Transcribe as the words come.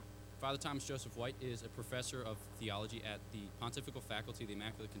Father Thomas Joseph White is a professor of theology at the Pontifical Faculty of the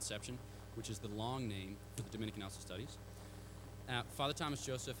Immaculate Conception, which is the long name for the Dominican House of Studies. Father Thomas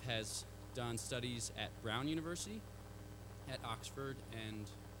Joseph has done studies at Brown University, at Oxford, and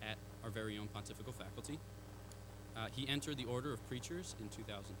at our very own Pontifical Faculty. He entered the Order of Preachers in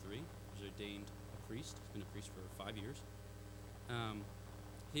 2003. He was ordained a priest. He's been a priest for 5 years.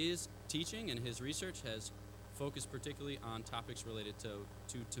 His teaching and his research has focused particularly on topics related to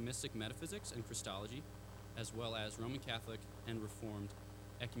Thomistic metaphysics and Christology, as well as Roman Catholic and Reformed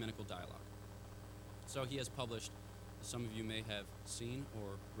ecumenical dialogue. So he has published, some of you may have seen or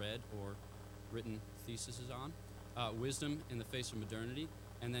read or written theses on, Wisdom in the Face of Modernity,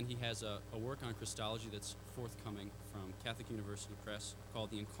 and then he has a work on Christology that's forthcoming from Catholic University Press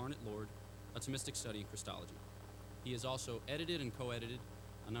called The Incarnate Lord, a Thomistic Study in Christology. He has also edited and co-edited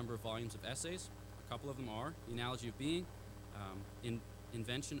a number of volumes of essays. A couple of them are The Analogy of Being,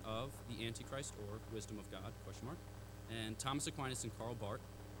 Invention of the Antichrist or Wisdom of God, ? And Thomas Aquinas and Karl Barth,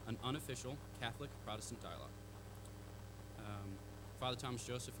 An Unofficial Catholic Protestant Dialogue. Father Thomas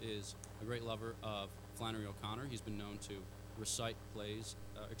Joseph is a great lover of Flannery O'Connor. He's been known to recite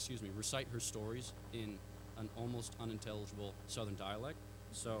her stories in an almost unintelligible Southern dialect.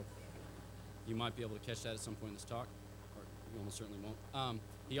 So you might be able to catch that at some point in this talk, or you almost certainly won't.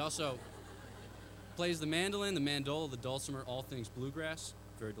 He also plays the mandolin, the mandola, the dulcimer, all things bluegrass,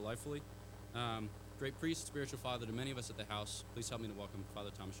 very delightfully. Great priest, spiritual father to many of us at the house. Please help me to welcome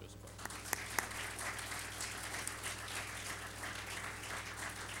Father Thomas Joseph White.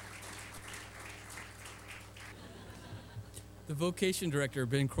 The vocation director,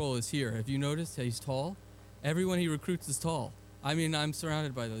 Ben Kroll, is here. Have you noticed how he's tall? Everyone he recruits is tall. I mean, I'm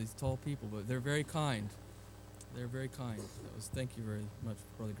surrounded by these tall people, but they're very kind. They're very kind. Thank you very much,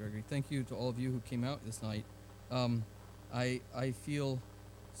 Brother Gregory. Thank you to all of you who came out this night. I feel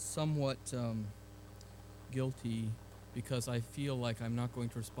somewhat guilty because I feel like I'm not going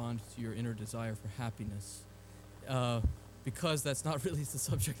to respond to your inner desire for happiness, because that's not really the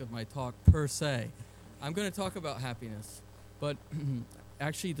subject of my talk per se. I'm going to talk about happiness, but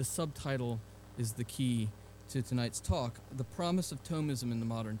actually the subtitle is the key to tonight's talk, The Promise of Thomism in the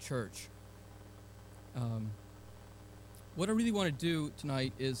Modern Church. What I really want to do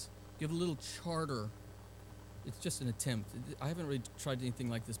tonight is give a little charter. It's just an attempt. I haven't really tried anything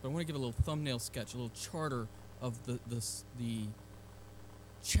like this, but I want to give a little thumbnail sketch, a little charter of the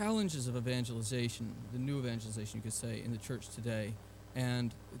challenges of evangelization, the new evangelization, you could say, in the church today,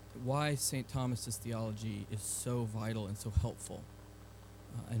 and why St. Thomas's theology is so vital and so helpful.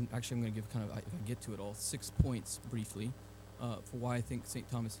 And actually, I'm going to give if I get to it all, 6 points briefly for why I think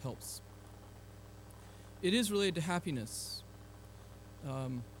St. Thomas helps. It is related to happiness.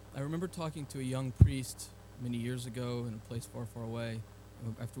 I remember talking to a young priest many years ago in a place far, far away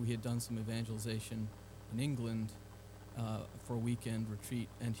after we had done some evangelization in England for a weekend retreat,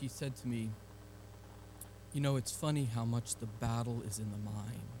 and he said to me, "You know, it's funny how much the battle is in the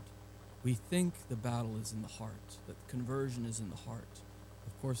mind. We think the battle is in the heart, that conversion is in the heart.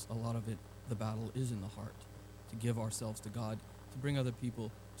 Of course, a lot of it, the battle is in the heart, to give ourselves to God, to bring other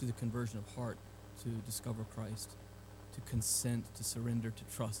people to the conversion of heart, to discover Christ, to consent, to surrender, to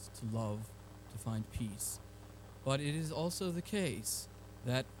trust, to love, to find peace. But it is also the case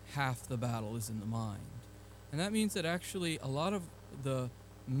that half the battle is in the mind." And that means that actually a lot of the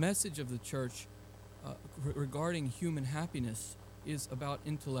message of the church regarding human happiness is about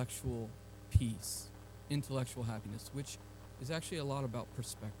intellectual peace, intellectual happiness, which is actually a lot about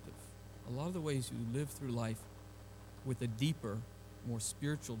perspective. A lot of the ways you live through life with a deeper, more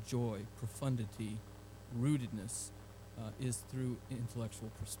spiritual joy, profundity, rootedness, is through intellectual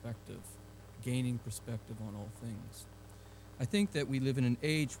perspective, gaining perspective on all things. I think that we live in an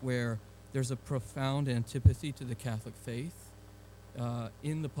age where there's a profound antipathy to the Catholic faith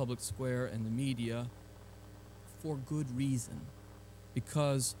in the public square and the media for good reason,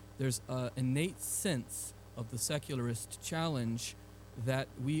 because there's an innate sense of the secularist challenge that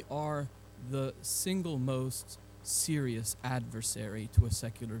we are the single most serious adversary to a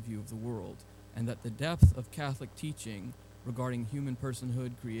secular view of the world, and that the depth of Catholic teaching regarding human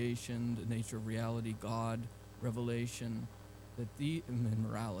personhood, creation, the nature of reality, God, revelation, and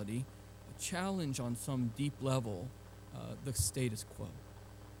morality, challenge on some deep level the status quo.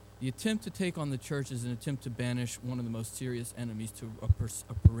 The attempt to take on the church is an attempt to banish one of the most serious enemies to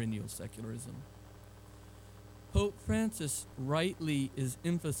a perennial secularism. Pope Francis rightly is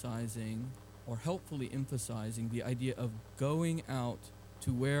emphasizing, or helpfully emphasizing, the idea of going out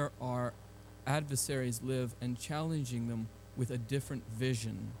to where our adversaries live and challenging them with a different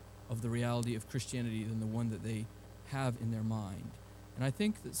vision of the reality of Christianity than the one that they have in their mind. And I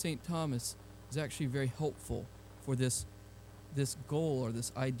think that St. Thomas is actually very helpful for this goal or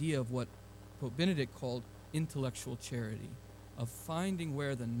this idea of what Pope Benedict called intellectual charity, of finding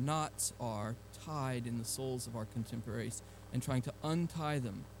where the knots are tied in the souls of our contemporaries and trying to untie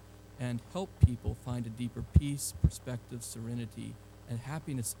them and help people find a deeper peace, perspective, serenity, and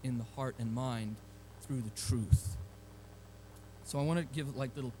happiness in the heart and mind through the truth. So I want to give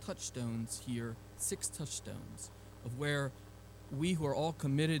like little touchstones here, 6 touchstones of where we who are all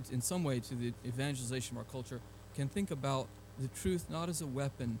committed in some way to the evangelization of our culture can think about the truth not as a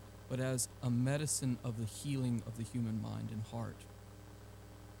weapon, but as a medicine of the healing of the human mind and heart.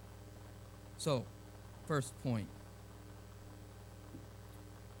 So, first point,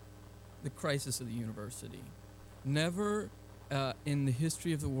 the crisis of the university. Never in the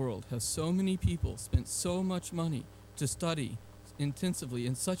history of the world have so many people spent so much money to study intensively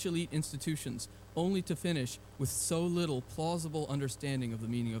in such elite institutions only to finish with so little plausible understanding of the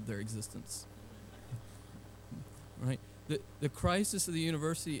meaning of their existence. Right? The crisis of the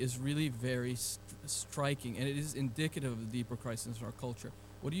university is really very striking, and it is indicative of the deeper crisis in our culture.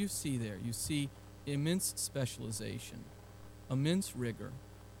 What do you see there? You see immense specialization, immense rigor,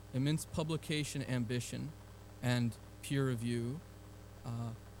 immense publication ambition and peer review,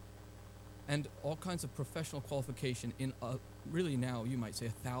 and all kinds of professional qualification in really now you might say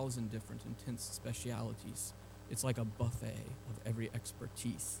 1,000 different intense specialities. It's like a buffet of every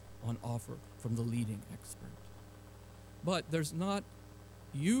expertise on offer from the leading expert. But there's not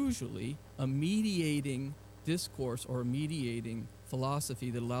usually a mediating discourse or a mediating philosophy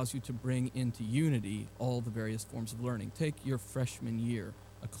that allows you to bring into unity all the various forms of learning. Take your freshman year,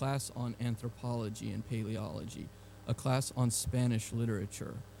 a class on anthropology and paleology, a class on Spanish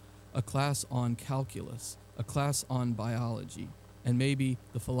literature, a class on calculus, a class on biology, and maybe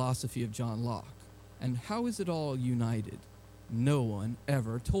the philosophy of John Locke. And how is it all united? No one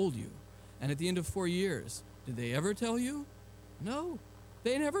ever told you. And at the end of 4 years, did they ever tell you? No,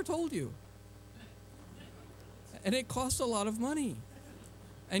 they never told you. And it costs a lot of money.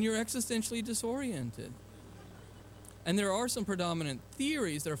 And you're existentially disoriented. And there are some predominant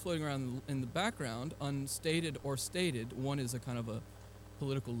theories that are floating around in the background, unstated or stated. One is a kind of a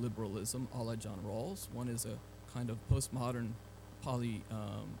political liberalism a la John Rawls. One is a kind of postmodern a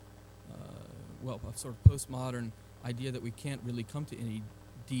sort of postmodern idea that we can't really come to any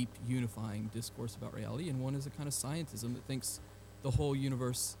deep unifying discourse about reality. And one is a kind of scientism that thinks the whole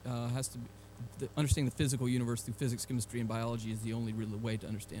universe has to be, understanding the physical universe through physics, chemistry, and biology is the only real way to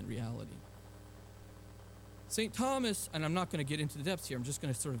understand reality. St. Thomas, and I'm not going to get into the depths here, I'm just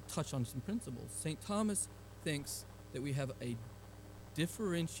going to sort of touch on some principles. St. Thomas thinks that we have a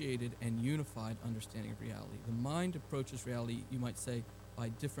differentiated and unified understanding of reality. The mind approaches reality, you might say, by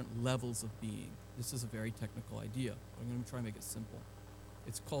different levels of being. This is a very technical idea. I'm going to try and make it simple.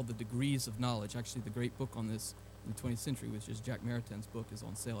 It's called The Degrees of Knowledge. Actually, the great book on this in the 20th century, which is Jack Maritain book, is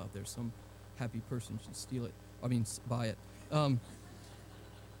on sale out there. Some happy person should steal it. Buy it.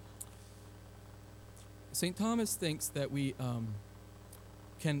 St. Thomas thinks that we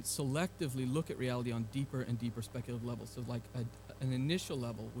can selectively look at reality on deeper and deeper speculative levels. So like an initial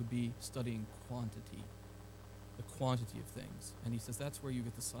level would be studying quantity, the quantity of things. And he says that's where you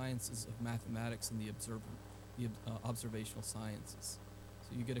get the sciences of mathematics and the observational sciences.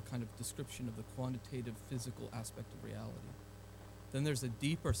 So you get a kind of description of the quantitative physical aspect of reality. Then there's a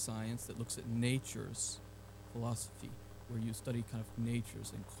deeper science that looks at nature's philosophy, where you study kind of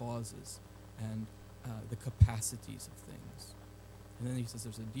natures and causes and the capacities of things. And then he says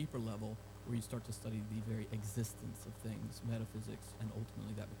there's a deeper level where you start to study the very existence of things, metaphysics, and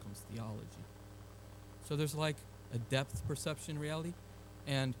ultimately that becomes theology. So there's like a depth perception in reality,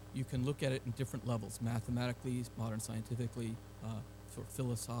 and you can look at it in different levels, mathematically, modern scientifically, sort of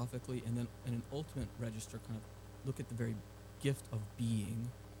philosophically, and then in an ultimate register kind of look at the very gift of being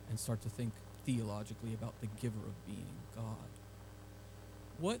and start to think theologically about the giver of being, God.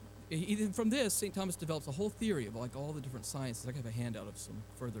 Even from this, St. Thomas develops a whole theory of like all the different sciences. I have a handout of some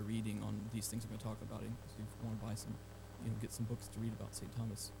further reading on these things I'm going to talk about. If you want to buy some, get some books to read about St.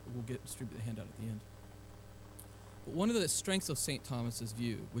 Thomas, we'll distribute the handout at the end. But one of the strengths of St. Thomas's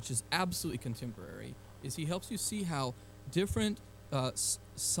view, which is absolutely contemporary, is he helps you see how different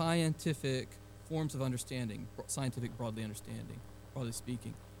scientific forms of understanding, scientific broadly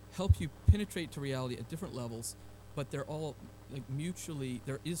speaking, help you penetrate to reality at different levels, but they're all like mutually,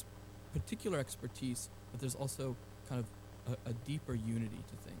 there is particular expertise, but there's also kind of a deeper unity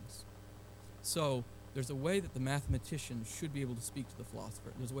to things. So there's a way that the mathematician should be able to speak to the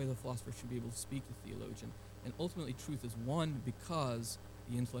philosopher. There's a way the philosopher should be able to speak to the theologian. And ultimately truth is one because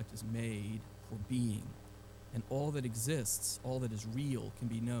the intellect is made for being. and all that exists, all that is real, can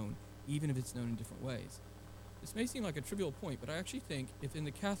be known, even if it's known in different ways. This may seem like a trivial point, but I actually think if in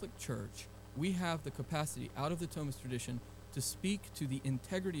the Catholic Church we have the capacity out of the Thomist tradition to speak to the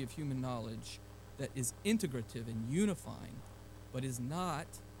integrity of human knowledge that is integrative and unifying, but is not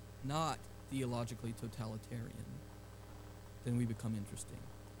theologically totalitarian, then we become interesting.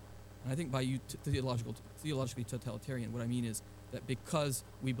 And I think by theologically totalitarian, what I mean is that because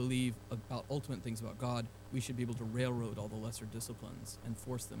we believe about ultimate things about God, we should be able to railroad all the lesser disciplines and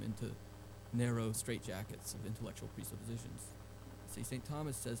force them into narrow straitjackets of intellectual presuppositions. See, St.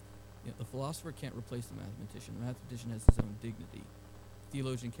 Thomas says, the philosopher can't replace the mathematician. The mathematician has his own dignity. The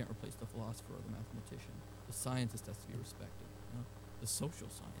theologian can't replace the philosopher or the mathematician. The scientist has to be respected. The social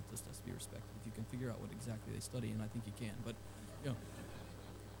scientist has to be respected. If you can figure out what exactly they study, and I think you can, but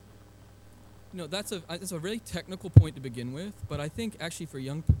that's a really technical point to begin with, but I think actually for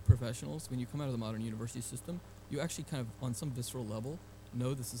young professionals, when you come out of the modern university system, you actually kind of, on some visceral level,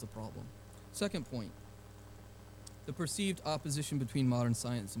 know this is a problem. Second point, the perceived opposition between modern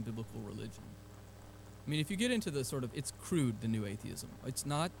science and biblical religion. I mean, if you get into the sort of, it's crude, the new atheism. It's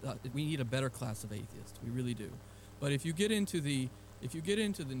not, we need a better class of atheists, we really do. But if you get into the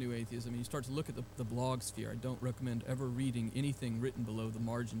new atheism and you start to look at the blog sphere, I don't recommend ever reading anything written below the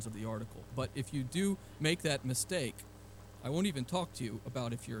margins of the article. But if you do make that mistake, I won't even talk to you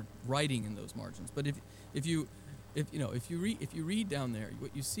about if you're writing in those margins. But if you read down there,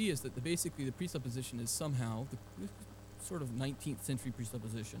 what you see is that basically the presupposition is somehow the sort of 19th century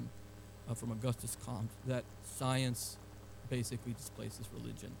presupposition from Augustus Comte that science basically displaces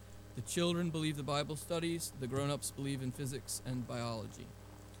religion. The children believe the Bible studies, the grown-ups believe in physics and biology.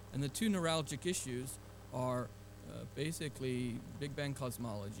 And the two neuralgic issues are basically Big Bang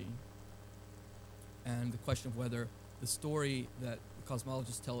cosmology and the question of whether the story that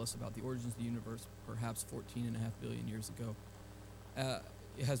cosmologists tell us about the origins of the universe, perhaps 14.5 billion years ago,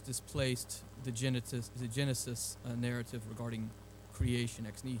 has displaced the Genesis narrative regarding creation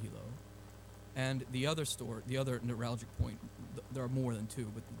ex nihilo. And the other neuralgic point, there are more than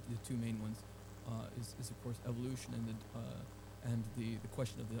two, but the two main ones is of course evolution and the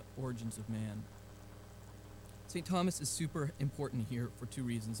question of the origins of man. St. Thomas is super important here for two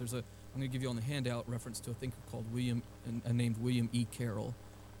reasons. I'm going to give you on the handout reference to a thinker called named William E. Carroll.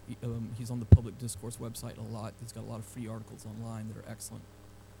 He's on the Public Discourse website a lot. He's got a lot of free articles online that are excellent.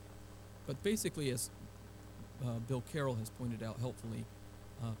 But basically, as Bill Carroll has pointed out helpfully,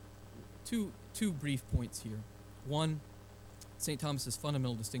 two brief points here. One, St. Thomas's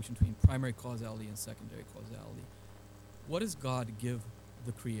fundamental distinction between primary causality and secondary causality. What does God give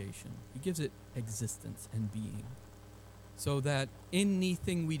the creation? He gives it existence and being. So that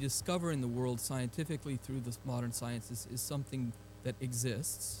anything we discover in the world scientifically through the modern sciences is something that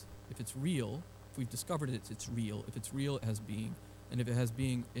exists. If it's real, if we've discovered it, it's real. If it's real, it has being. And if it has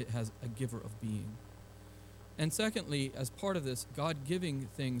being, it has a giver of being. And secondly, as part of this, God giving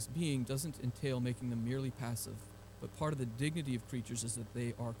things being doesn't entail making them merely passive, but part of the dignity of creatures is that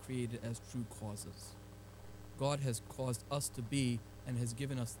they are created as true causes. God has caused us to be and has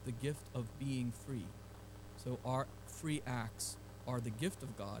given us the gift of being free. So our free acts are the gift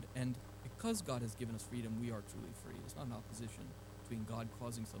of God, and because God has given us freedom, we are truly free. It's not an opposition between God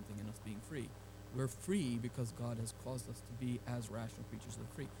causing something and us being free. We're free because God has caused us to be as rational creatures that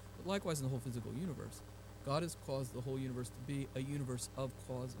are free. But likewise in the whole physical universe, God has caused the whole universe to be a universe of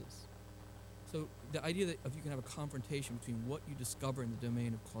causes. So the idea that if you can have a confrontation between what you discover in the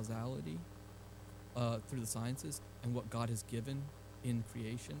domain of causality through the sciences and what God has given in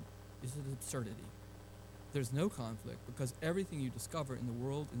creation is an absurdity. There's no conflict because everything you discover in the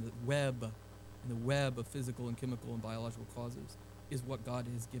world, in the web of physical and chemical and biological causes, is what God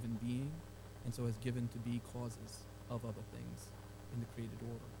has given being, and so has given to be causes of other things in the created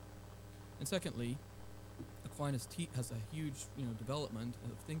order. And secondly, Aquinas has a huge development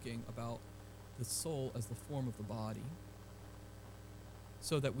of thinking about the soul as the form of the body,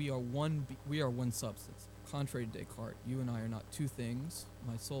 so that we are one substance. Contrary to Descartes, you and I are not two things,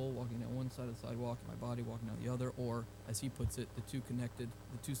 my soul walking down one side of the sidewalk and my body walking down the other, or as he puts it, the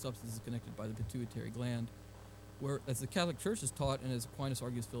two substances connected by the pituitary gland. Where, as the Catholic Church is taught and as Aquinas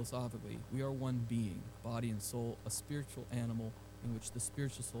argues philosophically, we are one being, body and soul, a spiritual animal in which the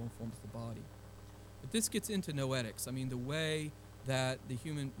spiritual soul informs the body. But this gets into noetics. I mean, the way that the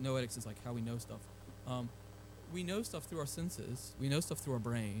human noetics is like how we know stuff. We know stuff through our senses. We know stuff through our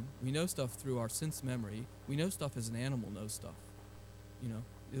brain. We know stuff through our sense memory. We know stuff as an animal knows stuff.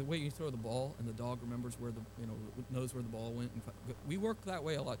 The way you throw the ball and the dog remembers knows where the ball went. We work that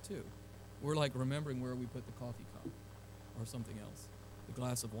way a lot too. We're like remembering where we put the coffee cup or something else, the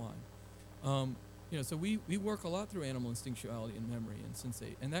glass of wine. So we work a lot through animal instinctuality and memory and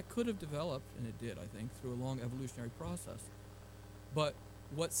sensate, and that could have developed, and it did, I think, through a long evolutionary process. But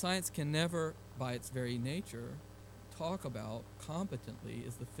what science can never, by its very nature, talk about competently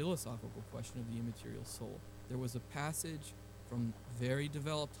is the philosophical question of the immaterial soul. There was a passage from very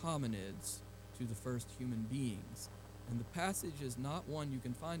developed hominids to the first human beings, and the passage is not one you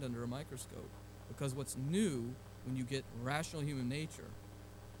can find under a microscope, because what's new when you get rational human nature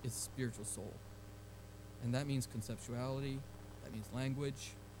is spiritual soul. And that means conceptuality, that means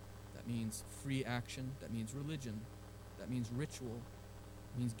language, that means free action, that means religion, that means ritual,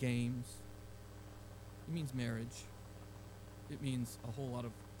 it means games, it means marriage, it means a whole lot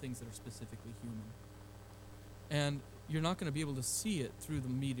of things that are specifically human. And you're not going to be able to see it through the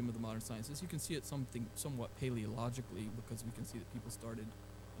medium of the modern sciences. You can see it somewhat paleologically, because we can see that people started,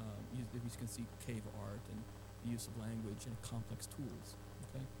 we can see cave art and the use of language and complex tools.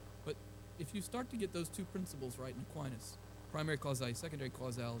 Okay, but if you start to get those two principles right in Aquinas, primary causality, secondary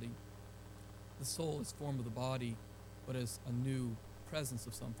causality, the soul is form of the body, but as a new presence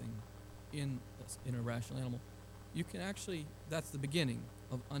of something in a rational animal, you can actually, that's the beginning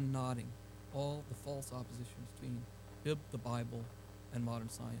of unknotting all the false opposition between the Bible and modern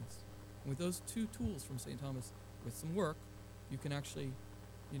science. And with those two tools from St. Thomas, with some work, you can actually,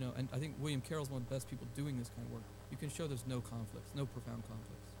 and I think William Carroll's one of the best people doing this kind of work, you can show there's no conflicts, no profound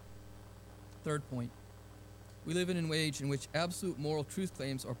conflicts. Third point, we live in an age in which absolute moral truth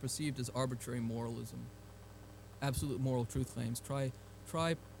claims are perceived as arbitrary moralism. Absolute moral truth claims. Try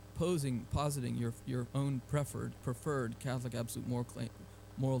positing your own preferred Catholic absolute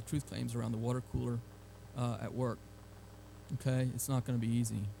moral truth claims around the water cooler at work. Okay, it's not going to be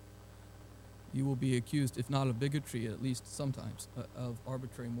easy. You will be accused, if not of bigotry, at least sometimes, of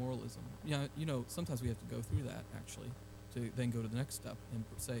arbitrary moralism. Sometimes we have to go through that, actually, to then go to the next step and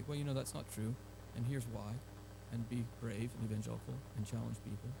say, well, that's not true, and here's why, and be brave and evangelical and challenge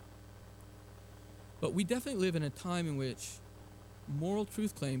people. But we definitely live in a time in which moral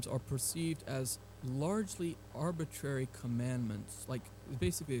truth claims are perceived as largely arbitrary commandments. Like,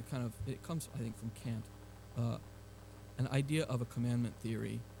 basically, it comes, I think, from Kant, an idea of a commandment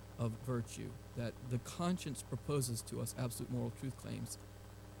theory of virtue, that the conscience proposes to us absolute moral truth claims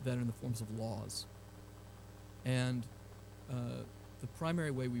that are in the forms of laws. And the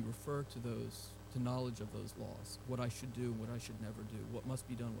primary way we refer to knowledge of those laws, what I should do and what I should never do, what must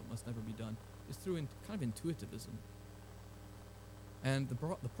be done, what must never be done, is through kind of intuitivism. And the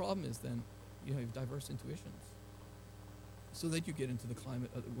problem is then, you have diverse intuitions. So that you get into the climate,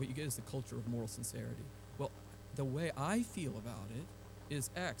 what you get is the culture of moral sincerity. Well, the way I feel about it is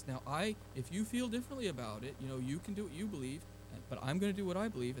X. Now, if you feel differently about it, you can do what you believe, but I'm going to do what I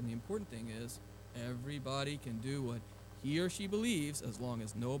believe, and the important thing is everybody can do what he or she believes as long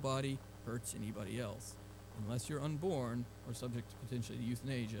as nobody hurts anybody else, unless you're unborn or subject to potentially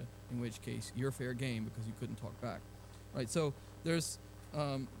euthanasia, in which case you're fair game because you couldn't talk back. Right? So there's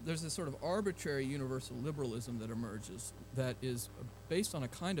this sort of arbitrary universal liberalism that emerges that is based on a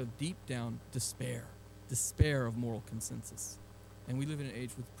kind of deep down despair of moral consensus. And we live in an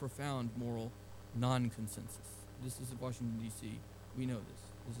age with profound moral non-consensus. This is Washington, D.C. We know this.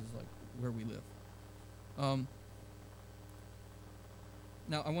 This is like where we live.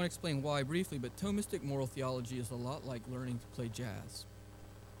 Now, I want to explain why briefly, but Thomistic moral theology is a lot like learning to play jazz.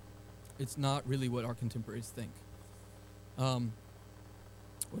 It's not really what our contemporaries think.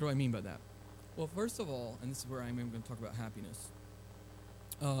 What do I mean by that? Well, first of all, and this is where I'm going to talk about happiness,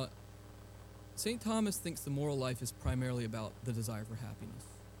 St. Thomas thinks the moral life is primarily about the desire for happiness.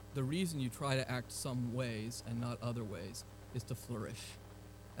 The reason you try to act some ways and not other ways is to flourish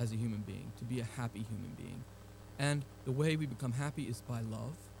as a human being, to be a happy human being. And the way we become happy is by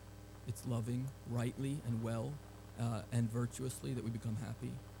love. It's loving rightly and well and virtuously that we become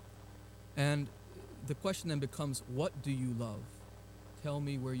happy. And the question then becomes, what do you love? Tell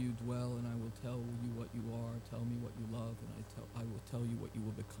me where you dwell, and I will tell you what you are. Tell me what you love, and I will tell you what you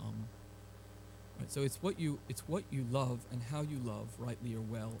will become. Right? So it's what you love and how you love, rightly or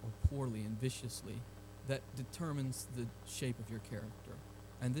well, or poorly and viciously, that determines the shape of your character.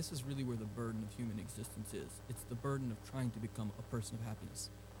 And this is really where the burden of human existence is. It's the burden of trying to become a person of happiness.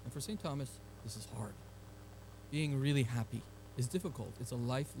 And for St. Thomas, this is hard. Being really happy is difficult. It's a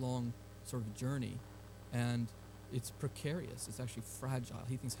lifelong sort of journey, and it's precarious. It's actually fragile.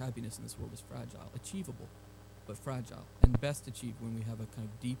 He thinks happiness in this world is fragile, achievable, but fragile, and best achieved when we have a kind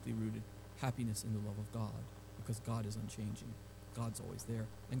of deeply rooted happiness in the love of God, because God is unchanging. God's always there,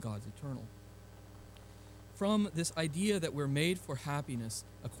 and God's eternal. From this idea that we're made for happiness,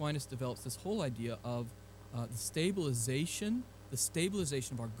 Aquinas develops this whole idea of the stabilization the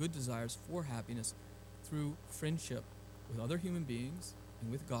stabilization of our good desires for happiness through friendship with other human beings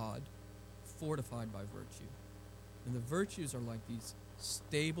and with God, fortified by virtue. And the virtues are like these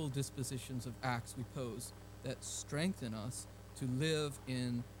stable dispositions of acts we pose that strengthen us to live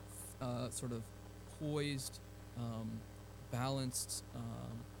in sort of poised, balanced,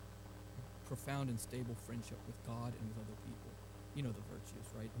 profound and stable friendship with God and with other people. You know the virtues,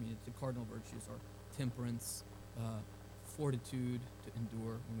 right? I mean, the cardinal virtues are temperance, fortitude to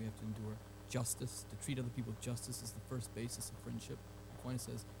endure when we have to endure, justice, to treat other people with justice is the first basis of friendship. Aquinas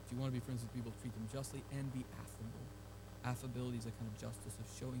says, if you want to be friends with people, treat them justly and be affable. Affability is a kind of justice of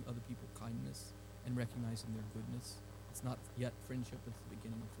showing other people kindness and recognizing their goodness. It's not yet friendship, but it's the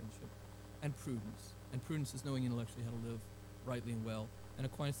beginning of friendship. And prudence. And prudence is knowing intellectually how to live rightly and well. And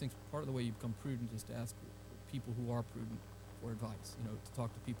Aquinas thinks part of the way you become prudent is to ask people who are prudent for advice, to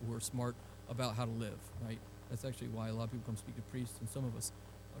talk to people who are smart about how to live, right? That's actually why a lot of people come speak to priests, and some of us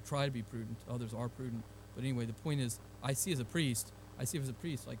try to be prudent, others are prudent. But anyway, the point is, I see as a priest,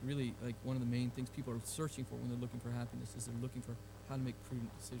 like really, like one of the main things people are searching for when they're looking for happiness is they're looking for how to make prudent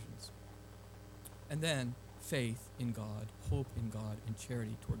decisions. And then faith in God, hope in God, and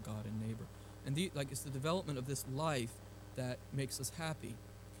charity toward God and neighbor. And it's the development of this life that makes us happy.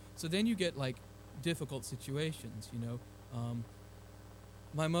 So then you get like difficult situations,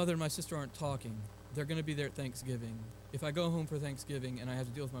 my mother and my sister aren't talking. They're going to be there at Thanksgiving. If I go home for Thanksgiving and I have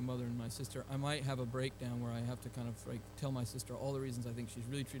to deal with my mother and my sister, I might have a breakdown where I have to kind of like tell my sister all the reasons I think she's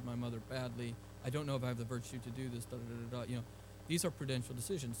really treated my mother badly. I don't know if I have the virtue to do this, These are prudential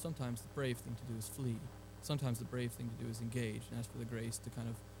decisions. Sometimes the brave thing to do is flee. Sometimes the brave thing to do is engage and ask for the grace to kind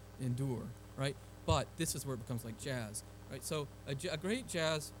of endure, right? But this is where it becomes like jazz, right? So a great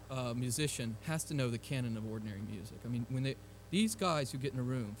jazz musician has to know the canon of ordinary music. I mean, these guys who get in a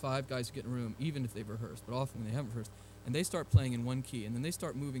room, 5 guys who get in a room, even if they've rehearsed, but often when they haven't rehearsed, and they start playing in one key, and then they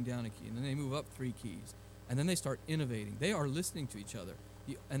start moving down a key, and then they move up 3 keys, and then they start innovating. They are listening to each other,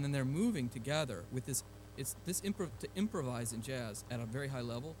 and then they're moving together with this. To improvise in jazz at a very high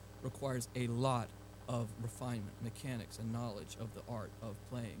level requires a lot of refinement, mechanics, and knowledge of the art of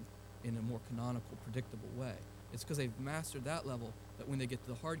playing in a more canonical, predictable way. It's because they've mastered that level that when they get to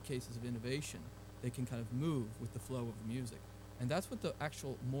the hard cases of innovation, they can kind of move with the flow of the music. And that's what the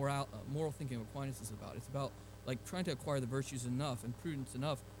actual moral thinking of Aquinas is about. It's about like trying to acquire the virtues enough and prudence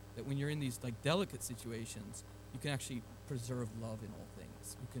enough that when you're in these like delicate situations, you can actually preserve love in all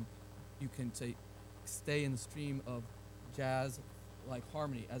things. You can say, stay in the stream of jazz like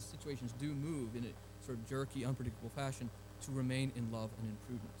harmony as situations do move in a sort of jerky, unpredictable fashion, to remain in love and in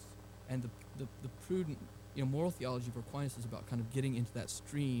prudence. And the prudent, moral theology of Aquinas is about kind of getting into that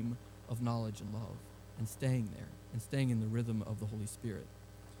stream of knowledge and love and staying there and staying in the rhythm of the Holy Spirit.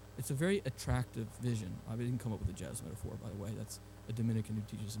 It's a very attractive vision. I didn't come up with a jazz metaphor, by the way. That's a Dominican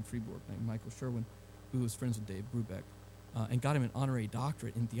who teaches in Fribourg named Michael Sherwin, who was friends with Dave Brubeck, and got him an honorary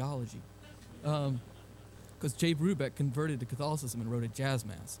doctorate in theology. Because Jay Brubeck converted to Catholicism and wrote a jazz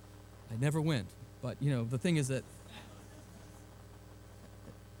mass. I never went, but the thing is that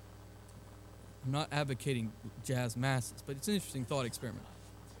I'm not advocating jazz masses, but it's an interesting thought experiment.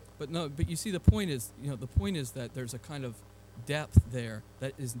 But you see, the point is that there's a kind of depth there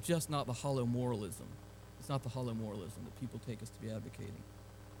that is just not the hollow moralism. It's not the hollow moralism that people take us to be advocating.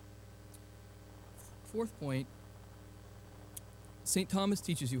 4th point, St. Thomas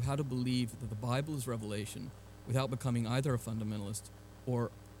teaches you how to believe that the Bible is revelation without becoming either a fundamentalist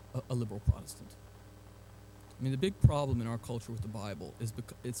or a liberal Protestant. I mean, the big problem in our culture with the Bible,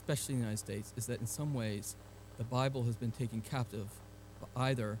 especially in the United States, is that in some ways the Bible has been taken captive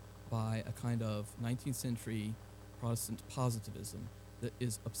either by a kind of 19th century Protestant positivism that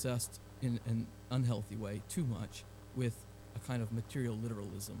is obsessed in an unhealthy way too much with a kind of material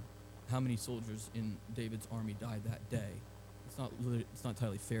literalism. How many soldiers in David's army died that day? It's not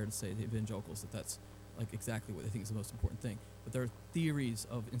entirely fair to say to evangelicals that that's like exactly what they think is the most important thing. But there are theories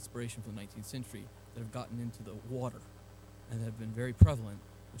of inspiration from the 19th century that have gotten into the water and have been very prevalent,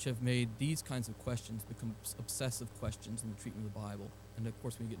 which have made these kinds of questions become obsessive questions in the treatment of the Bible. And of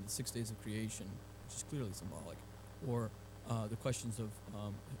course, when you get into the 6 days of creation, which is clearly symbolic, or the questions of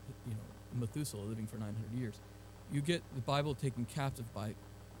Methuselah living for 900 years, you get the Bible taken captive by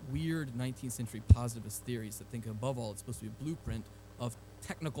weird 19th century positivist theories that think above all it's supposed to be a blueprint of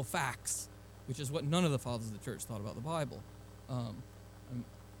technical facts, which is what none of the fathers of the church thought about the Bible.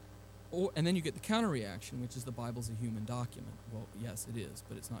 And then you get the counter reaction, which is the Bible's a human document. Well, yes, it is,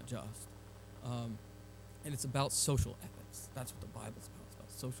 but it's not just. And it's about social ethics. That's what the Bible's about. It's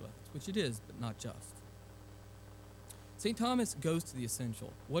about social ethics, which it is, but not just. St. Thomas goes to the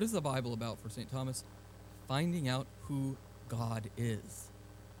essential. What is the Bible about for St. Thomas? Finding out who God is.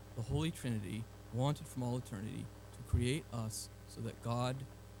 The Holy Trinity wanted from all eternity to create us so that God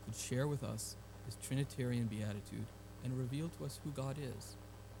could share with us his Trinitarian beatitude and reveal to us who God is.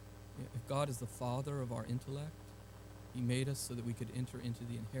 If God is the Father of our intellect, he made us so that we could enter into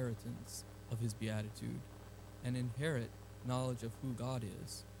the inheritance of his beatitude and inherit knowledge of who God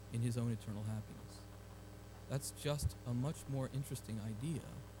is in his own eternal happiness. That's just a much more interesting idea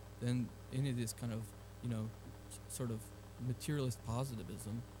than any of this kind of, sort of materialist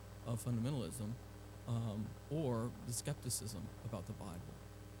positivism of fundamentalism, or the skepticism about the Bible.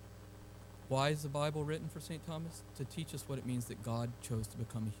 Why is the Bible written for St. Thomas? To teach us what it means that God chose to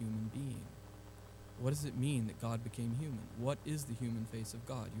become a human being. What does it mean that God became human? What is the human face of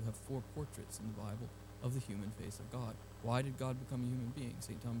God? You have 4 portraits in the Bible of the human face of God. Why did God become a human being?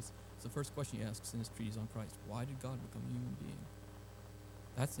 St. Thomas, it's the first question he asks in his treatise on Christ. Why did God become a human being?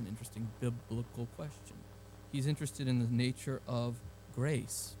 That's an interesting biblical question. He's interested in the nature of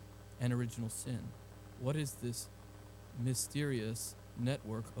grace and original sin. What is this mysterious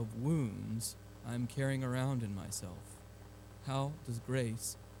network of wounds I'm carrying around in myself? How does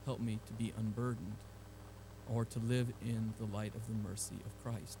grace help me to be unburdened or to live in the light of the mercy of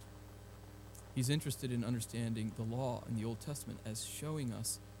Christ? He's interested in understanding the law in the Old Testament as showing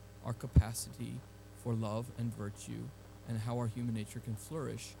us our capacity for love and virtue and how our human nature can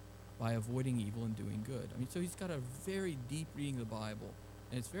flourish by avoiding evil and doing good. So he's got a very deep reading of the Bible.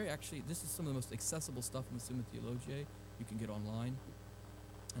 And it's this is some of the most accessible stuff in the Summa Theologiae you can get online.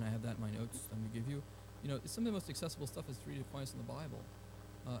 And I have that in my notes I'm going to give you. Some of the most accessible stuff is to read Aquinas in the Bible.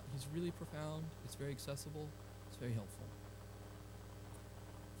 He's really profound. It's very accessible. It's very helpful.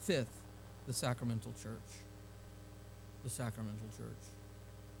 Fifth, the sacramental church. The sacramental church.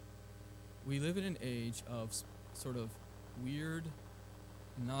 We live in an age of sort of weird,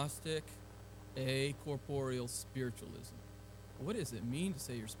 Gnostic, acorporeal spiritualism. What does it mean to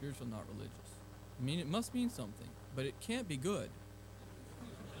say you're spiritual, not religious? It must mean something, but it can't be good.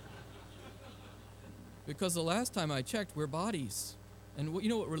 Because the last time I checked, we're bodies. And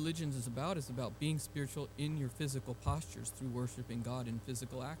what religion is about? It's about being spiritual in your physical postures through worshiping God in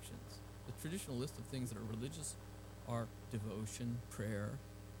physical actions. The traditional list of things that are religious are devotion, prayer,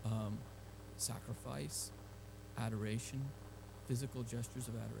 sacrifice, adoration, physical gestures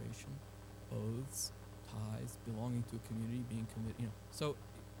of adoration, oaths, tithes, belonging to a community, being committed. So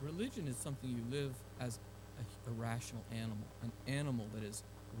religion is something you live as a rational animal, an animal that is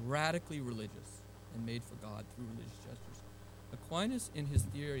radically religious and made for God through religious gestures. Aquinas, in his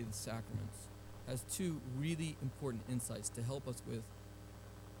theory of the sacraments, has 2 really important insights to help us with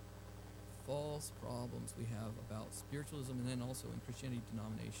false problems we have about spiritualism and then also in Christianity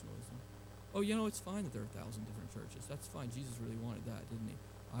denominationalism. It's fine that there are 1,000 different churches. That's fine. Jesus really wanted that, didn't he?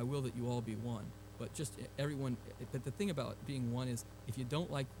 I will that you all be one. But just everyone, but the thing about being one is if you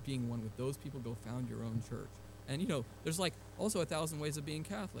don't like being one with those people, go found your own church. And, there's also 1,000 ways of being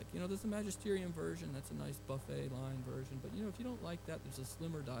Catholic. There's the magisterium version. That's a nice buffet line version. But, if you don't like that, there's a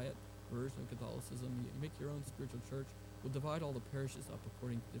slimmer diet version of Catholicism. You make your own spiritual church. We'll divide all the parishes up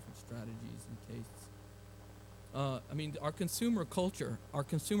according to different strategies and tastes. Our consumer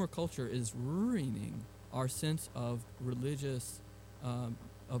culture is ruining our sense of religious,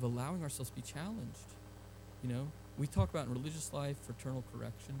 of allowing ourselves to be challenged. We talk about in religious life fraternal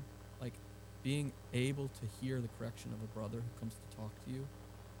correction, like being able to hear the correction of a brother who comes to talk to you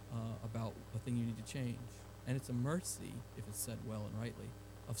about a thing you need to change. And it's a mercy, if it's said well and rightly,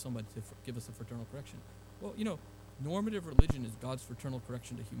 of somebody to give us a fraternal correction. Well, normative religion is God's fraternal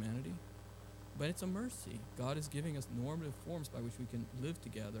correction to humanity, but it's a mercy. God is giving us normative forms by which we can live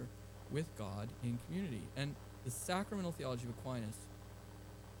together with God in community. And the sacramental theology of Aquinas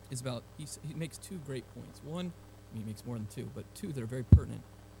is about, he makes 2 great points. One, he makes more than 2, but 2 that are very pertinent.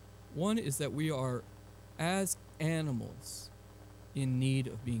 One is that we are, as animals, in need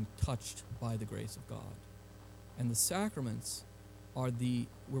of being touched by the grace of God. And the sacraments are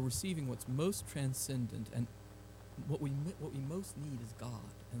we're receiving what's most transcendent, and what we most need is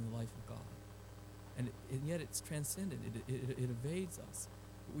God and the life of God. And yet it's transcendent. It evades us.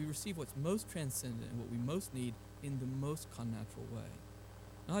 But we receive what's most transcendent and what we most need in the most connatural way.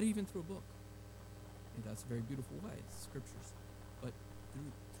 Not even through a book. That's a very beautiful way, it's scriptures. But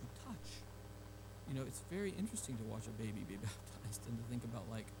through touch. It's very interesting to watch a baby be baptized and to think about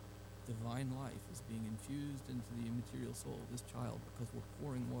divine life is being infused into the immaterial soul of this child because we're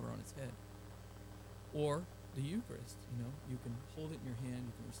pouring water on its head. Or the Eucharist, you can hold it in your hand,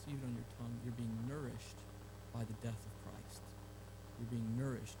 you can receive it on your tongue. You're being nourished by the death of Christ. You're being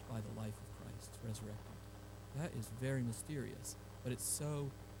nourished by the life of Christ resurrected. That is very mysterious, but it's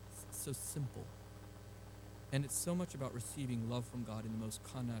so simple. And it's so much about receiving love from God in the most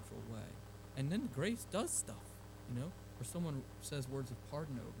connatural way. And then grace does stuff, where someone says words of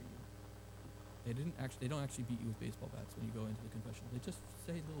pardon over you. They don't actually beat you with baseball bats when you go into the confessional. They just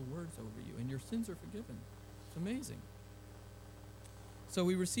say little words over you, and your sins are forgiven. It's amazing. So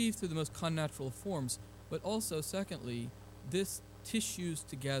we receive through the most connatural of forms, but also, secondly, this tissues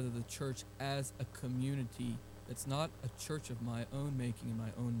together the church as a community that's not a church of my own making in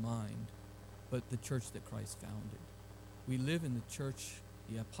my own mind, but the church that Christ founded. We live in the church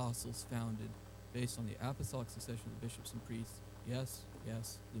the apostles founded, based on the apostolic succession of the bishops and priests. Yes,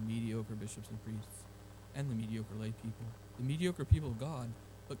 the mediocre bishops and priests, and the mediocre lay people. The mediocre people of God,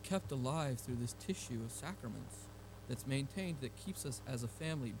 but kept alive through this tissue of sacraments that's maintained, that keeps us as a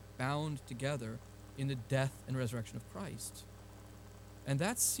family bound together in the death and resurrection of Christ. And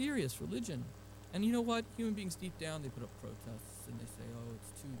that's serious religion. And you know what? Human beings deep down, they put up protests and they say, oh,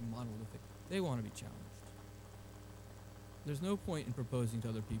 it's too monolithic. They want to be challenged. There's no point in proposing to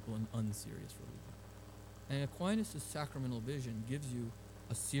other people an unserious religion. And Aquinas' sacramental vision gives you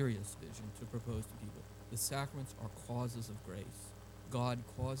a serious vision to propose to people. The sacraments are causes of grace. God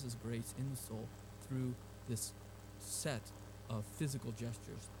causes grace in the soul through this set of physical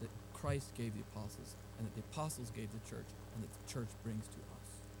gestures that Christ gave the apostles, and that the apostles gave the church, and that the church brings to us.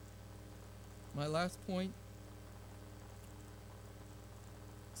 My last point,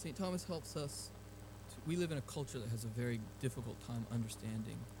 St. Thomas helps us. We live in a culture that has a very difficult time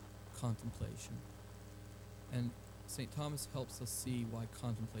understanding contemplation. And St. Thomas helps us see why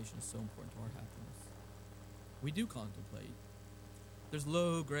contemplation is so important to our happiness. We do contemplate. There's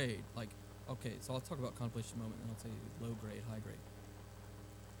low grade, so I'll talk about contemplation in a moment, and I'll say low grade, high grade.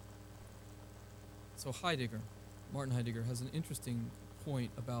 So Martin Heidegger, has an interesting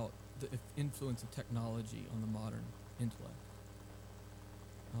point about the influence of technology on the modern intellect.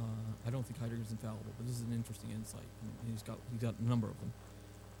 I don't think Heidegger's infallible, but this is an interesting insight, and he's got a number of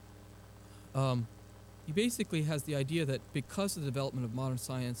them. He basically has the idea that because of the development of modern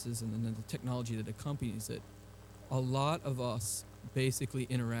sciences and then the technology that accompanies it, a lot of us basically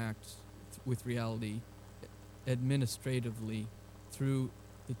interact with reality administratively through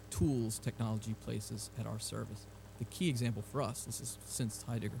the tools technology places at our service. The key example for us, this is since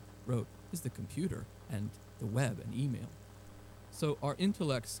Heidegger wrote, is the computer and the web and email. So our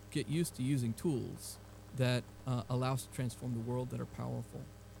intellects get used to using tools that allow us to transform the world, that are powerful.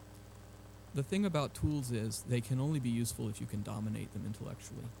 The thing about tools is they can only be useful if you can dominate them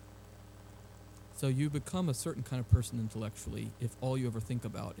intellectually. So you become a certain kind of person intellectually if all you ever think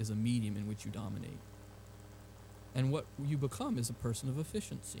about is a medium in which you dominate. And what you become is a person of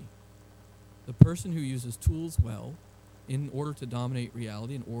efficiency. The person who uses tools well in order to dominate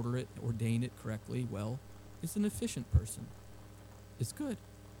reality and ordain it correctly well is an efficient person. It's good.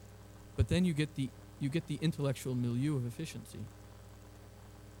 But then you get the intellectual milieu of efficiency.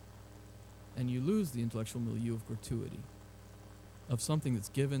 And you lose the intellectual milieu of gratuity, of something that's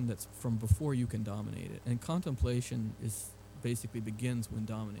given, that's from before you can dominate it. And contemplation basically begins when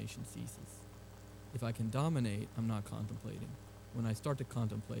domination ceases. If I can dominate, I'm not contemplating. When I start to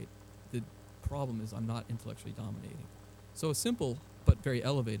contemplate, the problem is I'm not intellectually dominating. So a simple but very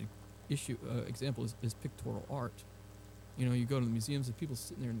elevated example is pictorial art. You go to the museums and people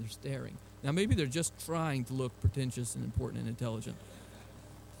sitting there and they're staring. Now maybe they're just trying to look pretentious and important and intelligent.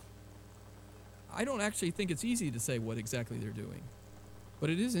 I don't actually think it's easy to say what exactly they're doing. But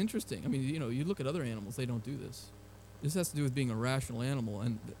it is interesting. I mean, you look at other animals, they don't do this. This has to do with being a rational animal,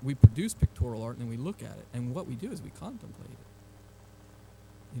 and we produce pictorial art and then we look at it. And what we do is we contemplate it.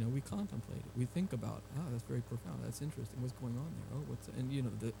 We contemplate it. We think about, that's very profound. That's interesting. What's going on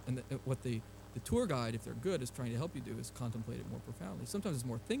there? What the tour guide, if they're good, is trying to help you do is contemplate it more profoundly. Sometimes it's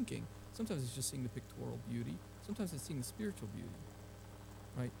more thinking. Sometimes it's just seeing the pictorial beauty. Sometimes it's seeing the spiritual beauty.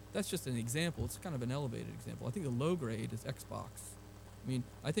 Right? That's just an example. It's kind of an elevated example. I think the low grade is Xbox.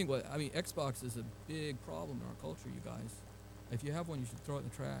 Xbox is a big problem in our culture, you guys. If you have one, you should throw it in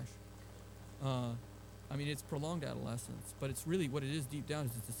the trash. It's prolonged adolescence, but it's really what it is deep down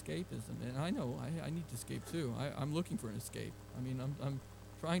is it's escapism. And I know I need to escape too. I'm looking for an escape. I'm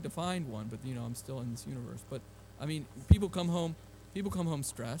trying to find one, but I'm still in this universe. But people come home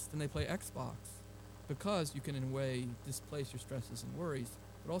stressed and they play Xbox because you can in a way displace your stresses and worries,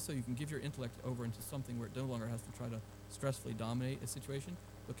 but also you can give your intellect over into something where it no longer has to try to stressfully dominate a situation,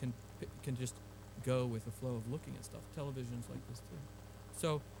 but can just go with the flow of looking at stuff. Television's like this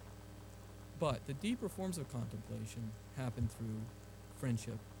too. But the deeper forms of contemplation happen through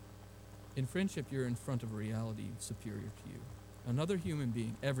friendship. In friendship, you're in front of a reality superior to you. Another human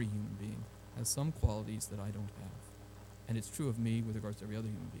being, every human being, has some qualities that I don't have. And it's true of me with regards to every other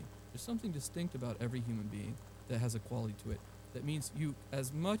human being. There's something distinct about every human being that has a quality to it. That means you,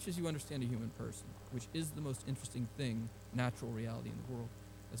 as much as you understand a human person, which is the most interesting thing, natural reality in the world,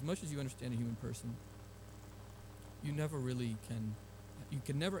 as much as you understand a human person, you never really can, you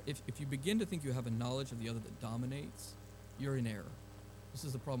can never, if you begin to think you have a knowledge of the other that dominates, you're in error. This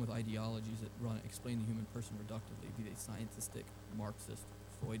is the problem with ideologies that explain the human person reductively, be they scientistic, Marxist,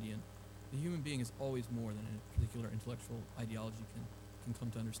 Freudian. The human being is always more than a particular intellectual ideology can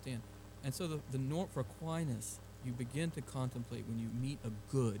come to understand. And so the norm for Aquinas, you begin to contemplate when you meet a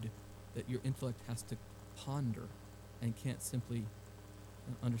good that your intellect has to ponder and can't simply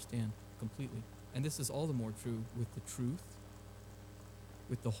understand completely. And this is all the more true with the truth,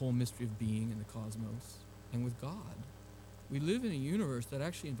 with the whole mystery of being in the cosmos, and with God. We live in a universe that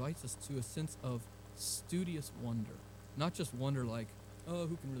actually invites us to a sense of studious wonder. Not just wonder like, oh,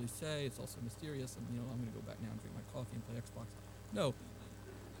 who can really say? It's also mysterious, and I'm going to go back now and drink my coffee and play Xbox. No.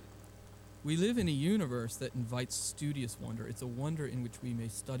 We live in a universe that invites studious wonder. It's a wonder in which we may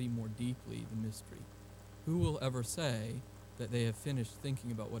study more deeply the mystery. Who will ever say that they have finished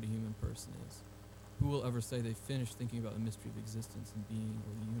thinking about what a human person is? Who will ever say they've finished thinking about the mystery of existence and being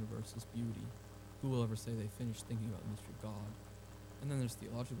or the universe's beauty? Who will ever say they finished thinking about the mystery of God? And then there's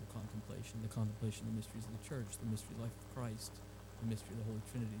theological contemplation, the contemplation of the mysteries of the church, the mystery of life of Christ, the mystery of the Holy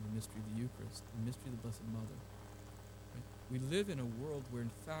Trinity, the mystery of the Eucharist, the mystery of the Blessed Mother. Right? We live in a world where, in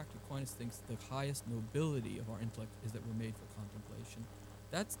fact, Aquinas thinks the highest nobility of our intellect is that we're made for contemplation.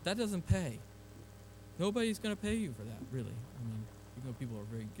 That doesn't pay. Nobody's going to pay you for that, really. I mean, people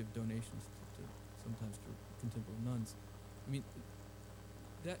give donations sometimes to contemplative nuns. I mean,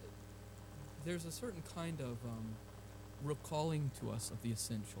 there's a certain kind of recalling to us of the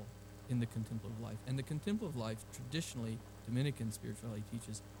essential in the contemplative life. And the contemplative life, traditionally, Dominican spirituality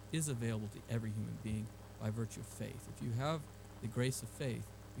teaches, is available to every human being by virtue of faith. If you have the grace of faith,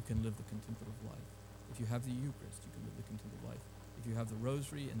 you can live the contemplative life. If you have the Eucharist, you can live the contemplative life. If you have the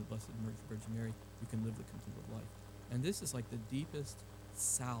Rosary and the Blessed Virgin Mary, you can live the contemplative life. And this is like the deepest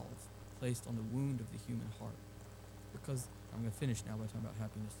salve placed on the wound of the human heart. Because, I'm going to finish now by talking about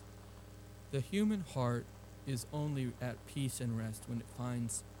happiness. The human heart is only at peace and rest when it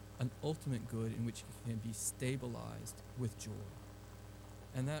finds an ultimate good in which it can be stabilized with joy.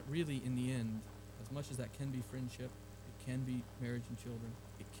 And that really, in the end, as much as that can be friendship, it can be marriage and children,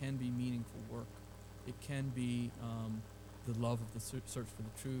 it can be meaningful work, it can be the love of the search for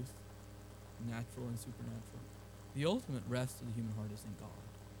the truth, natural and supernatural. The ultimate rest of the human heart is in God.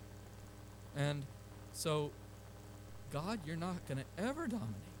 And so, God, you're not going to ever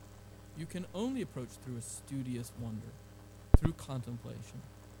dominate. You can only approach through a studious wonder, through contemplation,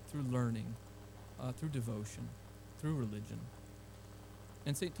 through learning, through devotion, through religion.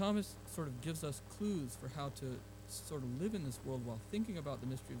 And St. Thomas sort of gives us clues for how to sort of live in this world while thinking about the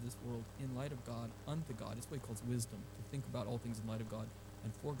mystery of this world in light of God, unto God. It's what he calls wisdom, to think about all things in light of God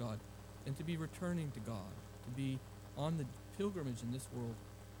and for God, and to be returning to God, to be on the pilgrimage in this world,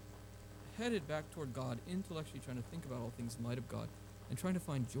 headed back toward God, intellectually trying to think about all things in light of God, and trying to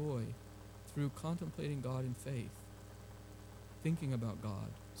find joy through contemplating God in faith, thinking about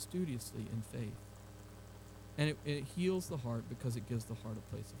God studiously in faith. And it heals the heart because it gives the heart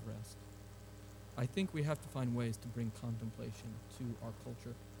a place of rest. I think we have to find ways to bring contemplation to our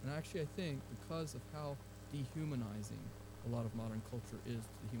culture. And actually, I think because of how dehumanizing a lot of modern culture is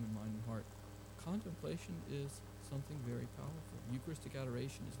to the human mind and heart, contemplation is something very powerful. Eucharistic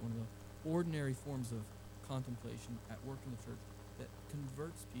adoration is one of the ordinary forms of contemplation at work in the church that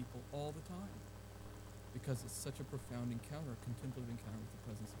converts people all the time because it's such a profound encounter, a contemplative encounter with the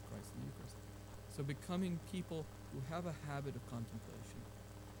presence of Christ in the Eucharist. So becoming people who have a habit of contemplation.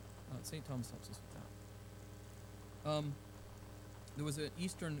 St. Thomas helps us with that. There was an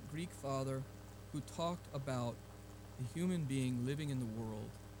Eastern Greek father who talked about the human being living in the world,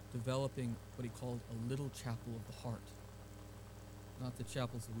 developing what he called a little chapel of the heart. Not the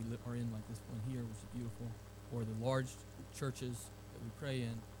chapels that we are in like this one here, which is beautiful, or the large churches that we pray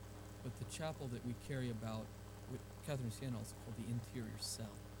in, but the chapel that we carry about, what Catherine of Siena also called the interior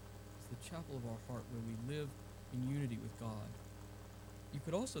cell. It's the chapel of our heart where we live in unity with God. You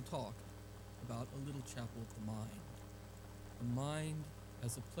could also talk about a little chapel of the mind. The mind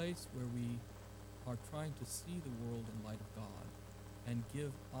as a place where we are trying to see the world in light of God and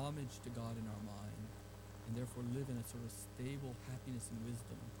give homage to God in our mind, and therefore live in a sort of stable happiness and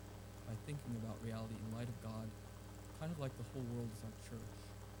wisdom by thinking about reality in light of God, kind of like the whole world is our church.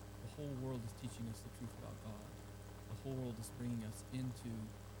 The whole world is teaching us the truth about God. The whole world is bringing us into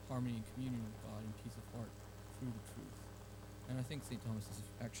harmony and communion with God and peace of heart through the truth. And I think St. Thomas is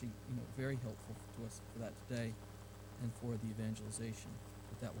actually, very helpful to us for that today and for the evangelization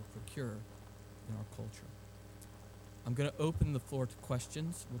that that will procure in our culture. I'm going to open the floor to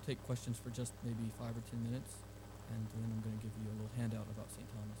questions. We'll take questions for just maybe 5 or 10 minutes, and then I'm going to give you a little handout about St.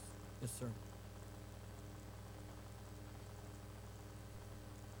 Thomas. Yes, sir.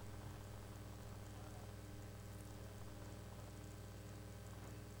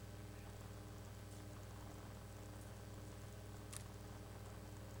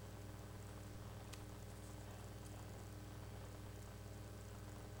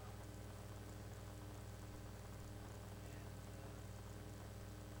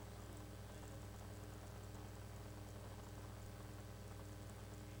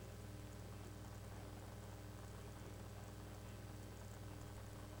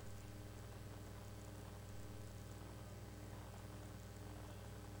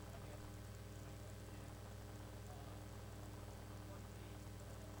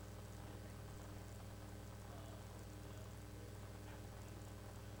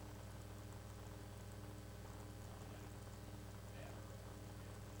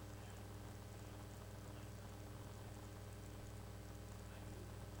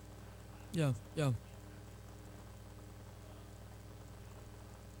 Yeah, yeah,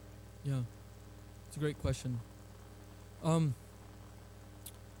 yeah. It's a great question. Um,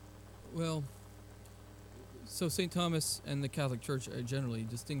 well, so St. Thomas and the Catholic Church generally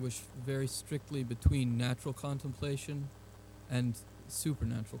distinguish very strictly between natural contemplation and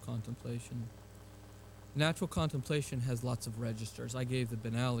supernatural contemplation. Natural contemplation has lots of registers. I gave the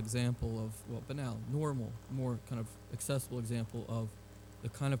banal example of, well, banal, normal, more kind of accessible example of the a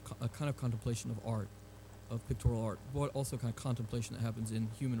kind of contemplation of art, of pictorial art, but also kind of contemplation that happens in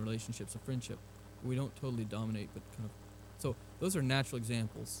human relationships of friendship. We don't totally dominate, but kind of. So those are natural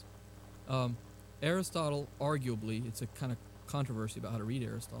examples. Aristotle, arguably, it's a kind of controversy about how to read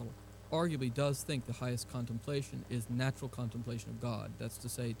Aristotle, arguably does think the highest contemplation is natural contemplation of God. That's to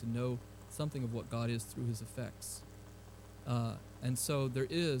say, to know something of what God is through his effects. And so there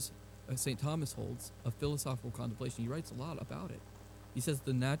is, St. Thomas holds, a philosophical contemplation. He writes a lot about it. He says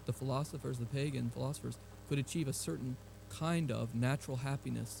the philosophers, the pagan philosophers, could achieve a certain kind of natural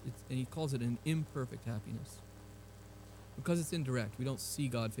happiness, and he calls it an imperfect happiness. Because it's indirect, we don't see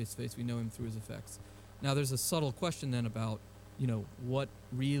God face to face, we know him through his effects. Now there's a subtle question then about, what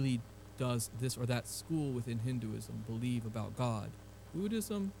really does this or that school within Hinduism believe about God?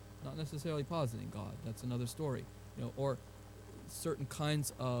 Buddhism, not necessarily positing God, that's another story. Or certain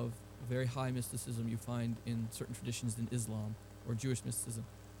kinds of very high mysticism you find in certain traditions in Islam or Jewish mysticism.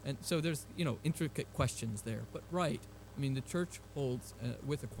 And so there's, intricate questions there. But right, the church holds,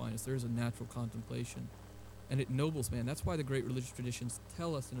 with Aquinas, there is a natural contemplation. And it ennobles man. That's why the great religious traditions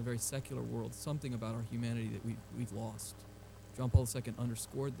tell us in a very secular world something about our humanity that we've lost. John Paul II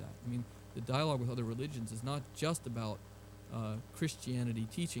underscored that. The dialogue with other religions is not just about Christianity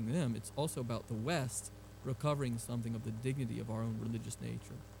teaching them, it's also about the West recovering something of the dignity of our own religious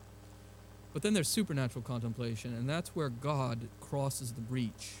nature. But then there's supernatural contemplation, and that's where God crosses the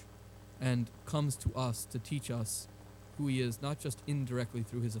breach and comes to us to teach us who he is, not just indirectly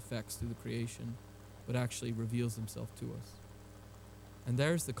through his effects through the creation, but actually reveals himself to us. And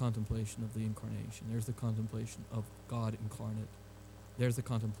there's the contemplation of the incarnation. There's the contemplation of God incarnate. There's the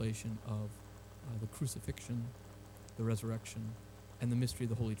contemplation of the crucifixion, the resurrection, and the mystery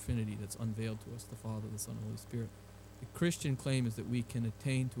of the Holy Trinity that's unveiled to us, the Father, the Son, and the Holy Spirit. The Christian claim is that we can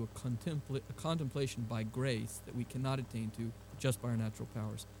attain to a contemplation by grace that we cannot attain to just by our natural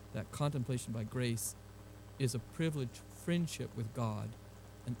powers. That contemplation by grace is a privileged friendship with God,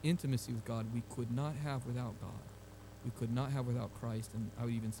 an intimacy with God we could not have without God. We could not have without Christ, and I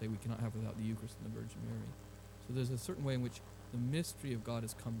would even say we cannot have without the Eucharist and the Virgin Mary. So there's a certain way in which the mystery of God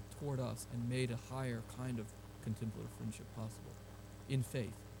has come toward us and made a higher kind of contemplative friendship possible. In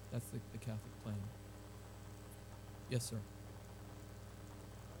faith. That's the Catholic claim. Yes, sir.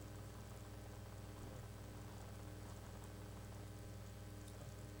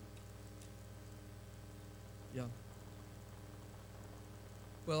 Yeah.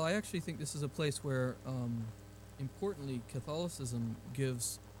 Well, I actually think this is a place where, importantly, Catholicism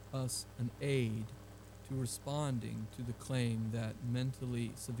gives us an aid to responding to the claim that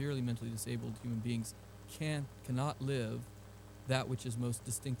severely mentally disabled human beings cannot live that which is most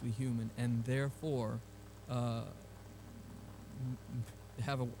distinctly human, and therefore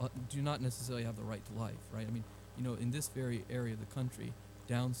do not necessarily have the right to life, right? In this very area of the country,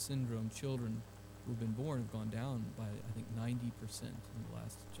 Down syndrome children who've been born have gone down by, I think, 90% in the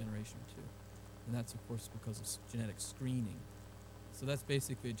last generation or two. And that's, of course, because of genetic screening. So that's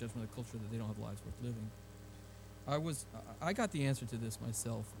basically a judgment of the culture that they don't have lives worth living. I got the answer to this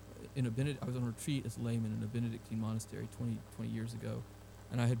myself. I was on a retreat as a layman in a Benedictine monastery 20 years ago.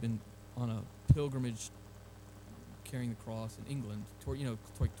 and I had been on a pilgrimage carrying the cross in England toward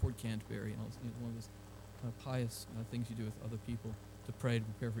Canterbury, and it was one of those kind of pious things you do with other people to pray to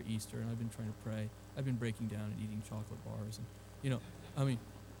prepare for Easter. And I've been trying to pray. I've been breaking down and eating chocolate bars, and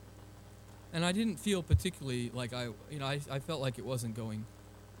and I didn't feel particularly like I felt like it wasn't going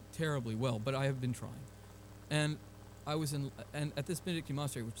terribly well, but I have been trying. And I was and at this Benedictine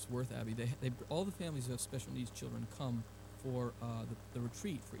monastery, which is Worth Abbey, they all the families who have special needs children come for the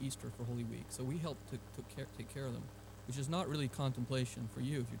retreat for Easter, for Holy Week. So we help take care of them, which is not really contemplation for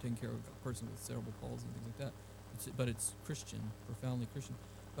you if you're taking care of a person with cerebral palsy and things like that. But it's Christian, profoundly Christian.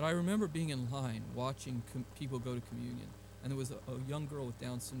 But I remember being in line watching people go to communion, and there was a young girl with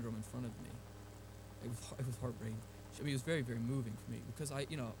Down syndrome in front of me. It was heartbreaking. It was very, very moving for me because I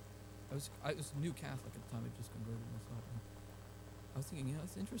was a new Catholic at the time. I just converted myself. And I was thinking,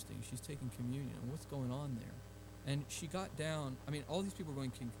 it's interesting. She's taking communion, and what's going on there? And she got down. I mean, all these people were going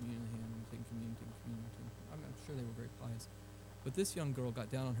taking communion in the hand and taking communion. I'm sure they were very pious. But this young girl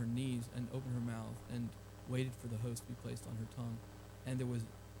got down on her knees and opened her mouth and waited for the host to be placed on her tongue. And there was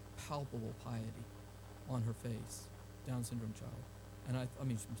palpable piety on her face, Down syndrome child. And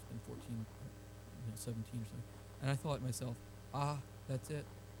she must have been 14, 17 or something. And I thought to myself, that's it.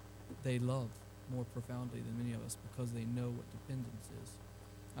 They love more profoundly than many of us because they know what dependence is.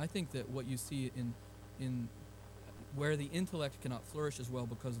 I think that what you see in where the intellect cannot flourish as well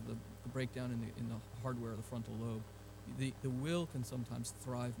because of the breakdown in the hardware of the frontal lobe, the will can sometimes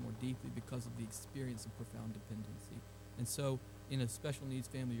thrive more deeply because of the experience of profound dependency. And so, in a special needs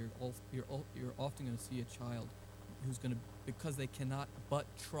family, you're often going to see a child who's going to, because they cannot but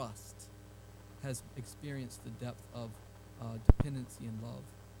trust, has experienced the depth of dependency and love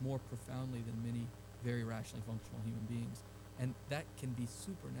more profoundly than many very rationally functional human beings. And that can be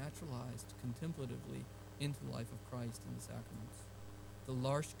supernaturalized contemplatively into the life of Christ in the sacraments. The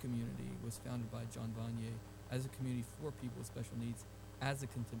L'Arche community was founded by John Vanier as a community for people with special needs, as a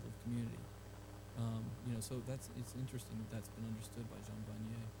contemplative community. So it's interesting that's been understood by John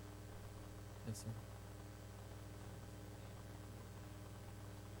Vanier. Yes, sir.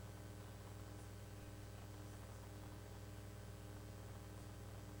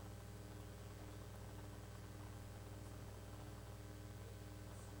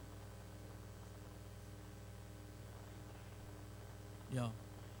 Yeah.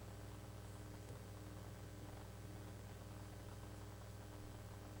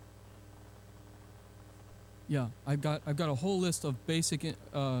 Yeah, I've got a whole list of basic.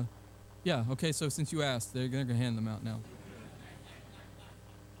 Yeah. Okay. So since you asked, they're gonna hand them out now.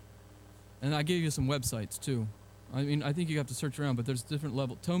 And I gave you some websites too. I mean, I think you have to search around, but there's different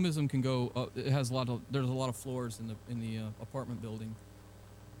level. Thomism can go. It has there's a lot of floors in the apartment building,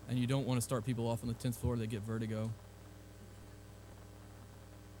 and you don't want to start people off on the 10th floor; they get vertigo.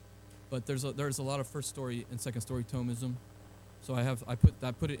 But there's a lot of first story and second story Thomism, so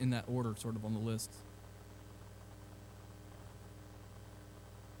I put it in that order, sort of on the list.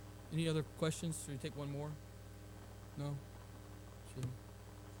 Any other questions? Should we take one more? No? Should.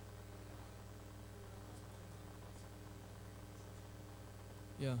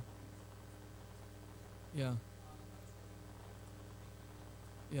 Yeah. Yeah.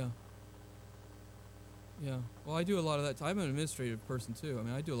 Yeah. Yeah. Well, I do a lot of that. I'm an administrative person too. I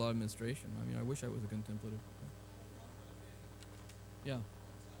mean, I do a lot of administration. I mean, I wish I was a contemplative. Yeah.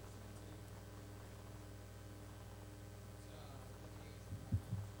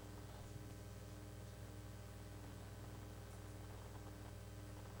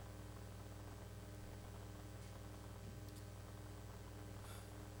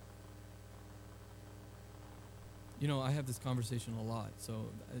 I have this conversation a lot, so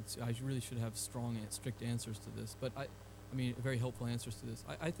I really should have strict answers to this. But very helpful answers to this.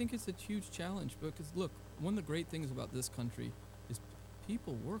 I think it's a huge challenge because, look, one of the great things about this country is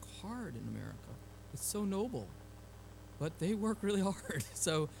people work hard in America. It's so noble, but they work really hard.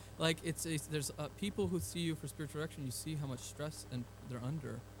 So, there's people who see you for spiritual direction. You see how much stress and they're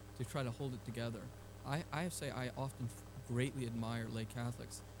under to try to hold it together. I have to say I often greatly admire lay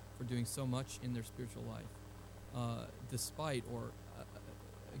Catholics for doing so much in their spiritual life. Despite or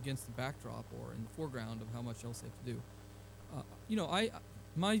against the backdrop or in the foreground of how much else they have to do.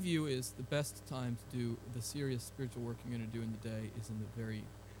 My view is the best time to do the serious spiritual work you're going to do in the day is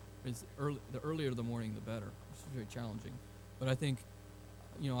the earlier the morning, the better. It's very challenging. But I think,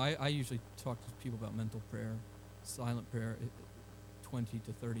 I usually talk to people about mental prayer, silent prayer, 20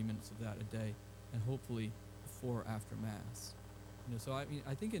 to 30 minutes of that a day, and hopefully before or after Mass. So I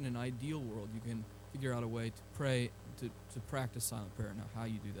think in an ideal world you can figure out a way to pray, to practice silent prayer. Now, how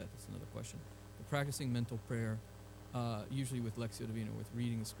you do that is another question. But practicing mental prayer usually with Lectio Divina, with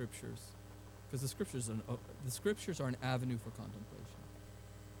reading the scriptures, because the scriptures are an avenue for contemplation.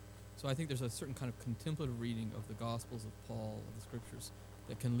 So I think there's a certain kind of contemplative reading of the Gospels of Paul, of the scriptures,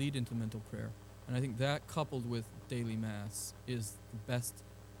 that can lead into mental prayer. And I think that, coupled with daily Mass, is the best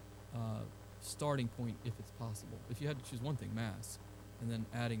starting point if it's possible. If you had to choose one thing, Mass, and then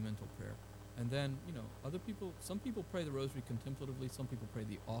adding mental prayer. And then, some people pray the rosary contemplatively, some people pray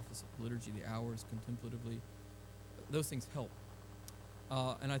the office of liturgy, the hours contemplatively. Those things help.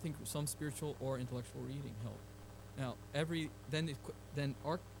 And I think some spiritual or intellectual reading help. Now,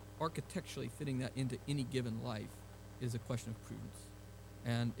 architecturally fitting that into any given life is a question of prudence.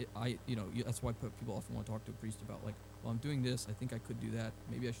 And that's why people often want to talk to a priest about, like, well, I'm doing this, I think I could do that,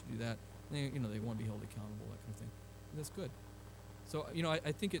 maybe I should do that. And they want to be held accountable, that kind of thing. And that's good. So,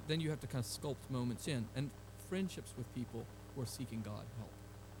 I think then you have to kind of sculpt moments in. And friendships with people who are seeking God help.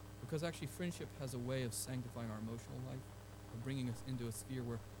 Because actually friendship has a way of sanctifying our emotional life, of bringing us into a sphere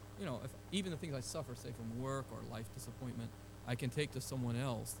where, if even the things I suffer, say from work or life disappointment, I can take to someone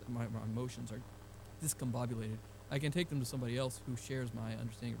else. My emotions are discombobulated. I can take them to somebody else who shares my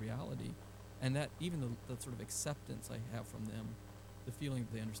understanding of reality, and that even the sort of acceptance I have from them, the feeling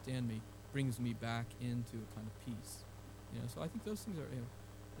that they understand me, brings me back into a kind of peace. So I think those things are.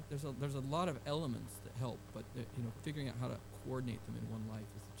 There's a lot of elements that help, but figuring out how to coordinate them in one life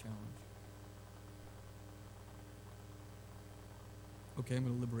is the challenge. Okay, I'm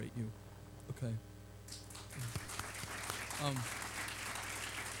going to liberate you. Okay.